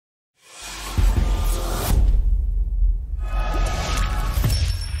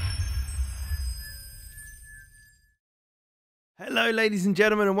Hello ladies and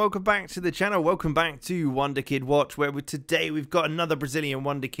gentlemen, and welcome back to the channel. Welcome back to Wonderkid Watch, where today we've got another Brazilian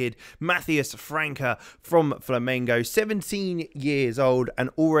Wonderkid, Matheus Franca from Flamengo, 17 years old and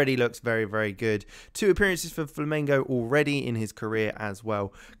already looks very, very good. 2 appearances for Flamengo already in his career as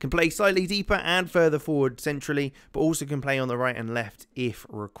well. Can play slightly deeper and further forward centrally, but also can play on the right and left if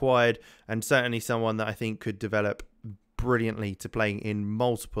required, and certainly someone that I think could develop brilliantly to play in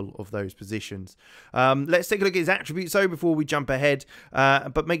multiple of those positions. Let's take a look at his attributes though before we jump ahead,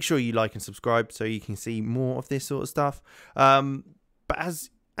 but make sure you like and subscribe so you can see more of this sort of stuff. But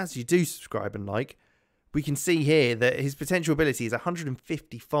as you do subscribe and like, we can see here that his potential ability is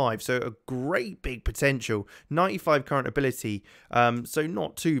 155, so a great big potential. 95 current ability, so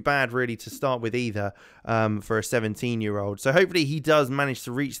not too bad really to start with either for a 17-year-old. So hopefully he does manage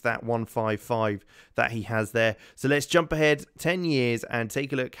to reach that 155 that he has there. So let's jump ahead 10 years and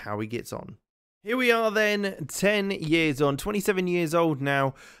take a look how he gets on. Here we are then, 10 years on, 27 years old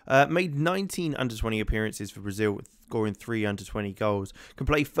now, made 19 under-20 appearances for Brazil, scoring 3 under-20 goals. Can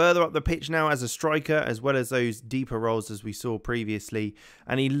play further up the pitch now as a striker, as well as those deeper roles as we saw previously,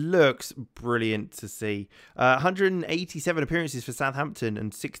 and he looks brilliant to see. 187 appearances for Southampton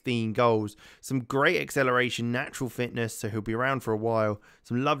and 16 goals. Some great acceleration, natural fitness, so he'll be around for a while.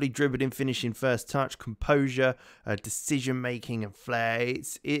 Some lovely dribbling, finishing, first touch, composure, decision-making and flair.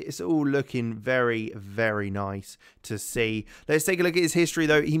 It's all looking very, very nice to see. Let's take a look at his history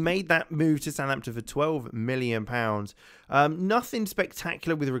though. He made that move to Southampton for £12 million. Nothing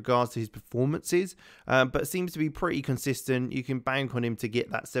spectacular with regards to his performances, but seems to be pretty consistent. You can bank on him to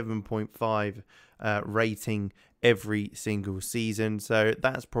get that 7.5 rating every single season, so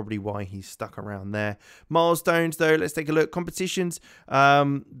that's probably why he's stuck around there. Milestones though, let's take a look. Competitions,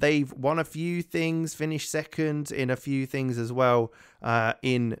 they've won a few things, finished second in a few things as well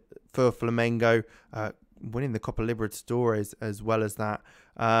for Flamengo, winning the Copa Libertadores as well as that,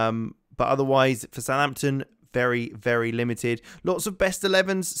 but otherwise for Southampton, very, very limited. Lots of best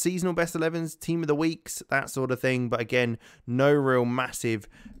 11s, seasonal best 11s, team of the weeks, that sort of thing. But again, no real massive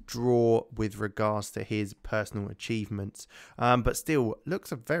draw with regards to his personal achievements. But still,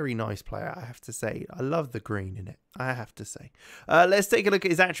 looks a very nice player, I have to say. I love the green in it, I have to say. Let's take a look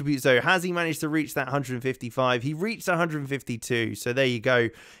at his attributes though. Has he managed to reach that 155? He reached 152, so there you go.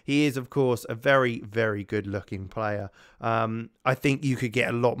 He is, of course, a very, very good looking player. I think you could get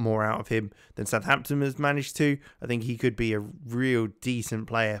a lot more out of him than Southampton has managed to. I think he could be a real decent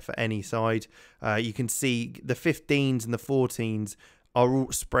player for any side. You can see the 15s and the 14s are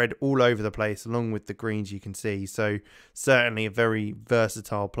all spread all over the place, along with the greens you can see. So certainly a very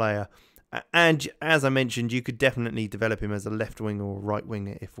versatile player. And as I mentioned, you could definitely develop him as a left wing or right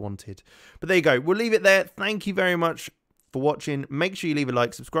winger if wanted. But there you go. We'll leave it there. Thank you very much for watching. Make sure you leave a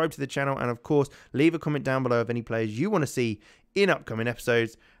like, subscribe to the channel, and of course, leave a comment down below of any players you want to see in upcoming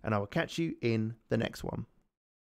episodes. And I will catch you in the next one.